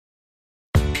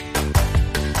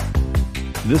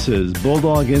This is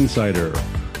Bulldog Insider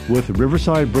with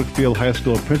Riverside Brookfield High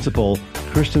School Principal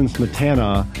Kristen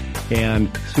Smetana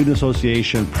and Student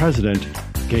Association President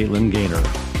Caitlin Gaynor.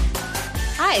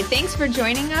 Hi, thanks for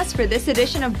joining us for this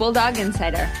edition of Bulldog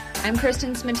Insider. I'm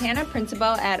Kristen Smetana,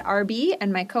 Principal at RB,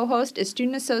 and my co-host is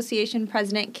Student Association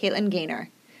President Caitlin Gaynor.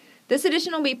 This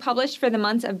edition will be published for the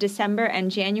months of December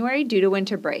and January due to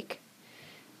winter break.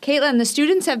 Caitlin, the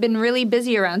students have been really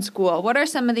busy around school. What are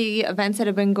some of the events that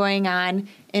have been going on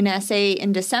in SA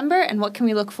in December, and what can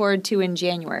we look forward to in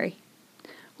January?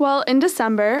 Well, in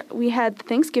December, we had the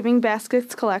Thanksgiving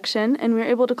baskets collection, and we were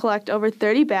able to collect over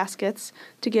 30 baskets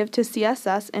to give to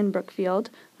CSS in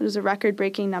Brookfield. It was a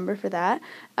record-breaking number for that.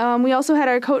 We also had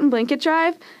our coat and blanket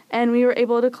drive, and we were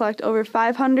able to collect over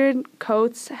 500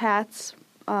 coats, hats,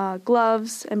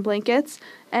 gloves, and blankets,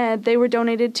 and they were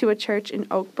donated to a church in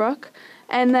Oak Brook.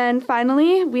 And then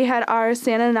finally, we had our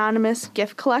Santa Anonymous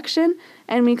gift collection,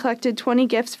 and we collected 20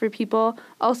 gifts for people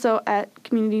also at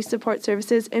Community Support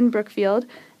Services in Brookfield,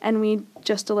 and we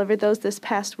just delivered those this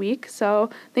past week. So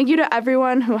thank you to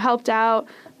everyone who helped out,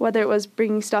 whether it was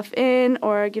bringing stuff in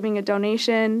or giving a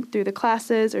donation through the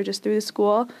classes or just through the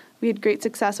school. We had great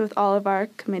success with all of our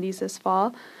committees this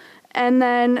fall. And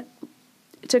then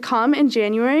to come in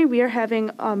January, we are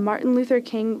having a Martin Luther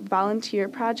King volunteer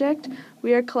project.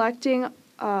 We are collecting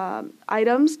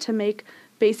items to make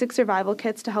basic survival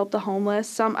kits to help the homeless.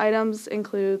 Some items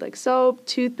include like soap,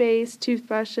 toothpaste,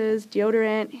 toothbrushes,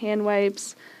 deodorant, hand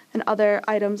wipes, and other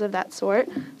items of that sort.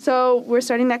 So we're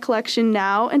starting that collection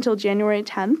now until January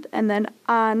 10th, and then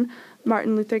on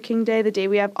Martin Luther King Day, the day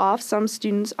we have off, some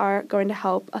students are going to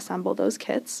help assemble those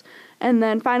kits. And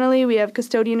then finally, we have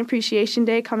Custodian Appreciation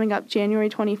Day coming up January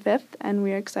 25th, and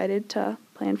we're excited to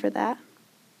plan for that.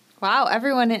 Wow,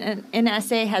 everyone in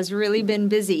SA has really been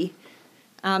busy.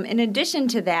 In addition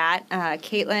to that,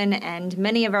 Caitlin and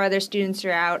many of our other students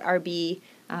throughout RB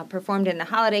performed in the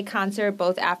holiday concert,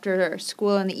 both after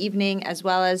school in the evening as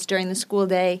well as during the school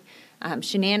day.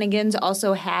 Shenanigans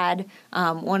also had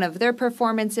one of their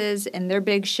performances in their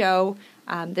big show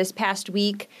this past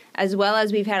week, as well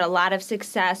as we've had a lot of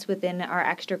success within our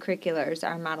extracurriculars.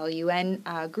 Our Model UN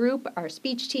group, our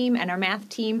speech team, and our math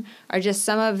team are just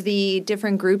some of the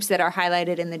different groups that are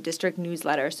highlighted in the district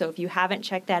newsletter. So if you haven't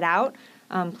checked that out,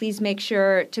 please make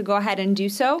sure to go ahead and do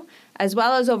so. As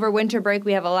well as over winter break,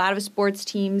 we have a lot of sports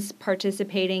teams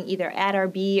participating either at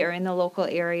RB or in the local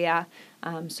area.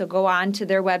 So go on to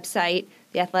their website,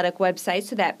 the athletic website,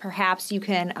 so that perhaps you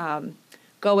can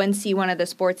go and see one of the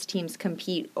sports teams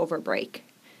compete over break.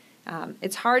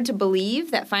 It's hard to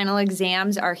believe that final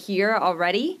exams are here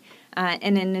already.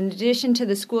 And in addition to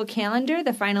the school calendar,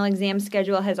 the final exam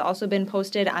schedule has also been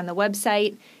posted on the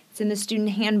website. It's in the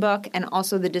student handbook and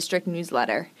also the district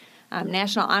newsletter.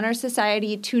 National Honor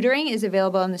Society tutoring is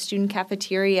available in the student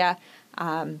cafeteria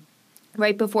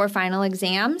right before final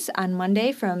exams on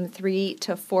Monday from 3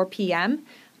 to 4 p.m.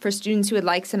 for students who would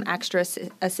like some extra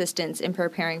assistance in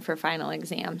preparing for final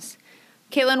exams.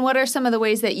 Caitlin, what are some of the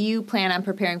ways that you plan on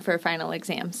preparing for final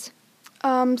exams?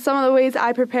 Some of the ways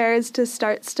I prepare is to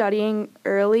start studying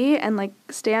early and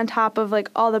stay on top of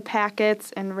all the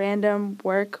packets and random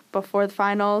work before the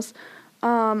finals.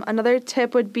 Another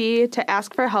tip would be to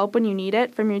ask for help when you need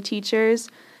it from your teachers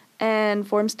and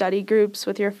form study groups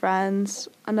with your friends.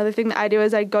 Another thing that I do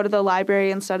is I go to the library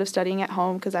instead of studying at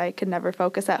home because I could never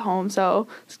focus at home. So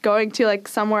going to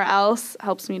somewhere else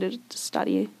helps me to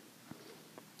study.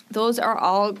 Those are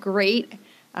all great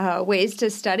ways to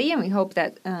study, and we hope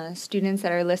that students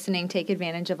that are listening take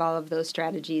advantage of all of those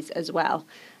strategies as well.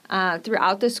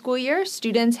 Throughout the school year,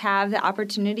 students have the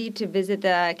opportunity to visit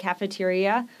the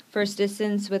cafeteria for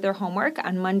assistance with their homework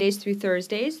on Mondays through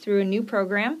Thursdays through a new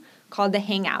program called the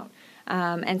Hangout.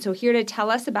 And so here to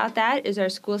tell us about that is our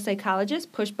school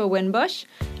psychologist, Pushpa Winbush,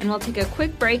 and we'll take a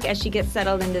quick break as she gets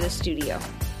settled into the studio.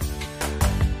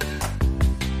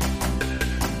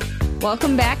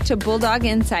 Welcome back to Bulldog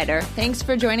Insider. Thanks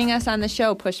for joining us on the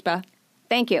show, Pushpa.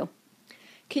 Thank you.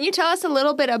 Can you tell us a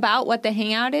little bit about what the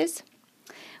Hangout is?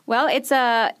 Well, it's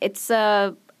a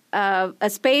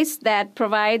space that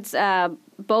provides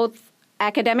both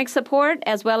academic support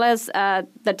as well as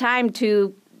the time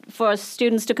for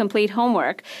students to complete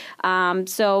homework.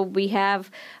 So we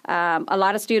have a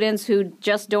lot of students who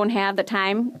just don't have the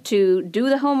time to do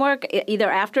the homework either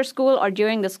after school or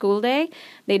during the school day.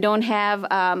 They don't have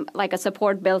a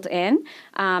support built in.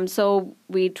 So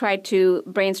we try to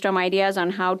brainstorm ideas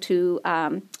on how to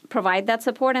provide that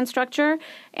support and structure.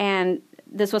 And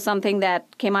this was something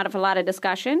that came out of a lot of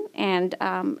discussion. And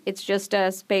it's just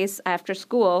a space after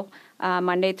school,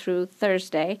 Monday through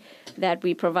Thursday, that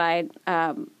we provide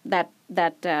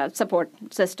that support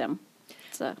system.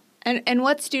 So. And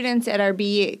what students at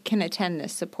RB can attend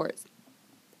this support?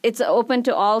 It's open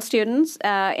to all students,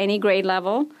 any grade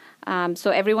level,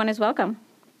 so everyone is welcome.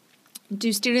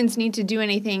 Do students need to do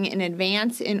anything in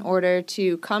advance in order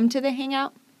to come to the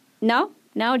Hangout? No,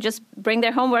 just bring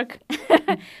their homework,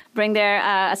 bring their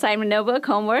assignment notebook,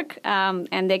 homework,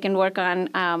 and they can work on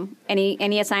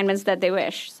any assignments that they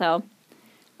wish. So,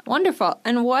 wonderful.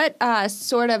 And what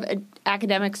sort of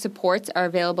academic supports are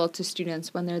available to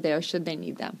students when they're there, should they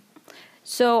need them?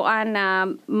 So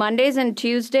on Mondays and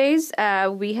Tuesdays,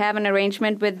 we have an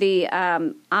arrangement with the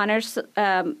Honors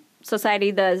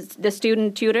Society, the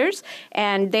student tutors,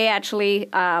 and they actually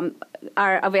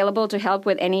are available to help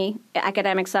with any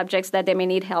academic subjects that they may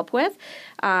need help with.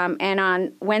 And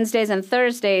on Wednesdays and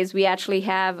Thursdays, we actually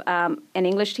have an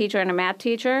English teacher and a math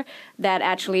teacher that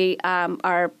actually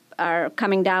are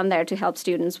coming down there to help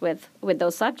students with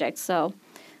those subjects. So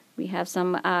we have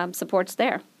some supports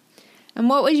there. And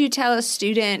what would you tell a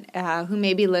student who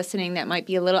may be listening that might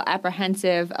be a little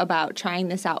apprehensive about trying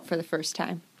this out for the first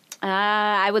time?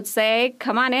 I would say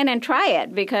come on in and try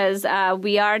it, because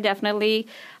we are definitely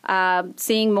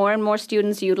seeing more and more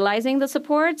students utilizing the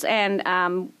supports,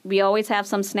 and we always have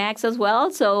some snacks as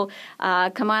well. So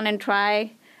come on and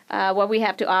try what we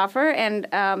have to offer, and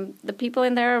the people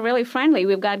in there are really friendly.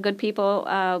 We've got good people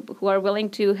who are willing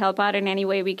to help out in any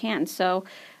way we can. So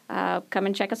come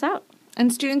and check us out.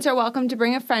 And students are welcome to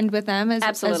bring a friend with them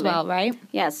as well, right?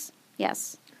 Yes.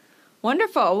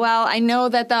 Wonderful. Well, I know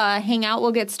that the Hangout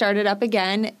will get started up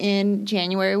again in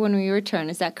January when we return.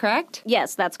 Is that correct?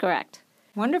 Yes, that's correct.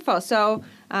 Wonderful. So,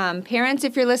 parents,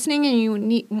 if you're listening and you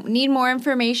need more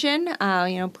information,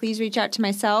 please reach out to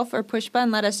myself or Pushpa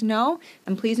and let us know.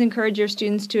 And please encourage your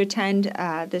students to attend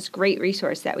this great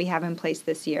resource that we have in place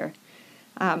this year.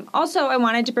 Also, I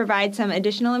wanted to provide some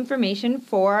additional information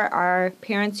for our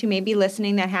parents who may be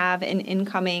listening that have an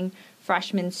incoming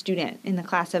freshman student in the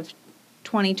class of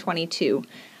 2022.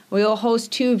 We will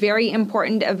host two very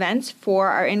important events for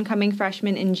our incoming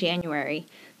freshmen in January.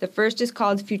 The first is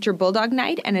called Future Bulldog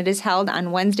Night, and it is held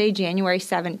on Wednesday, January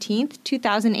 17th,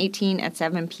 2018 at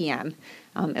 7 p.m.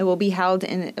 It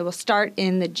will start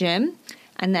in the gym,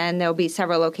 and then there will be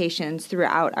several locations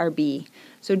throughout RB.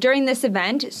 So during this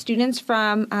event, students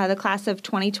from the class of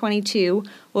 2022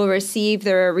 will receive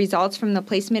their results from the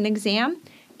placement exam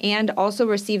and also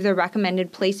receive their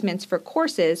recommended placements for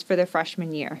courses for their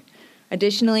freshman year.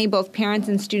 Additionally, both parents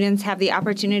and students have the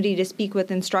opportunity to speak with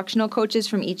instructional coaches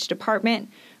from each department,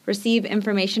 receive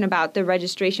information about the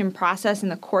registration process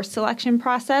and the course selection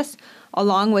process,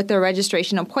 along with their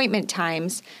registration appointment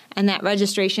times, and that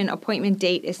registration appointment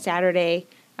date is Saturday,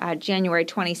 January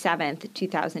 27th,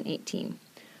 2018.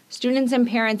 Students and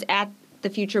parents at the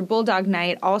Future Bulldog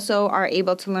Night also are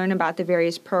able to learn about the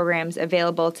various programs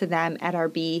available to them at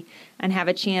RB and have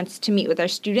a chance to meet with our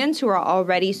students who are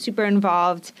already super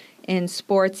involved in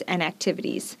sports and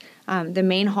activities. The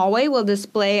main hallway will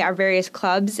display our various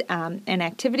clubs and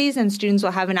activities, and students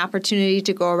will have an opportunity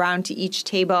to go around to each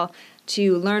table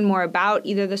to learn more about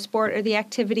either the sport or the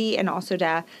activity, and also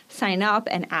to sign up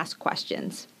and ask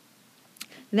questions.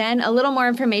 Then a little more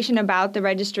information about the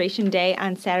registration day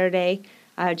on Saturday,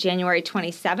 January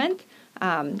 27th.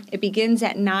 It begins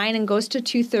at 9 and goes to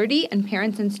 2:30, and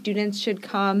parents and students should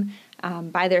come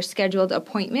by their scheduled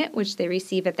appointment, which they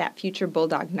receive at that Future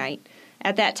Bulldog Night.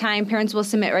 At that time, parents will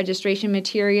submit registration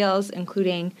materials,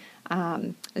 including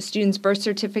a student's birth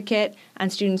certificate,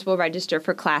 and students will register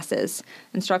for classes.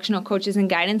 Instructional coaches and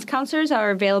guidance counselors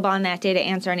are available on that day to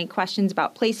answer any questions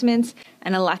about placements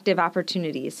and elective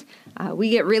opportunities. We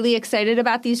get really excited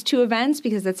about these two events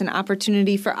because it's an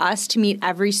opportunity for us to meet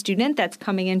every student that's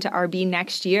coming into RB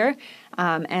next year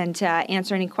and to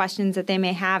answer any questions that they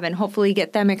may have and hopefully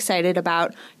get them excited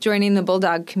about joining the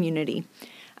Bulldog community.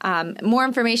 More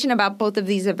information about both of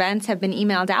these events have been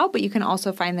emailed out, but you can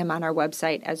also find them on our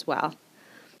website as well.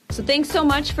 So thanks so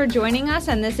much for joining us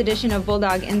on this edition of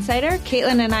Bulldog Insider.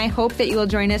 Caitlin and I hope that you will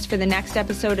join us for the next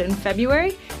episode in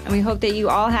February, and we hope that you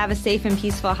all have a safe and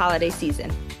peaceful holiday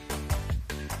season.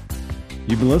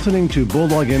 You've been listening to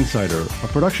Bulldog Insider, a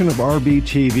production of RB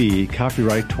TV,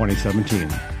 copyright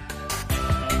 2017.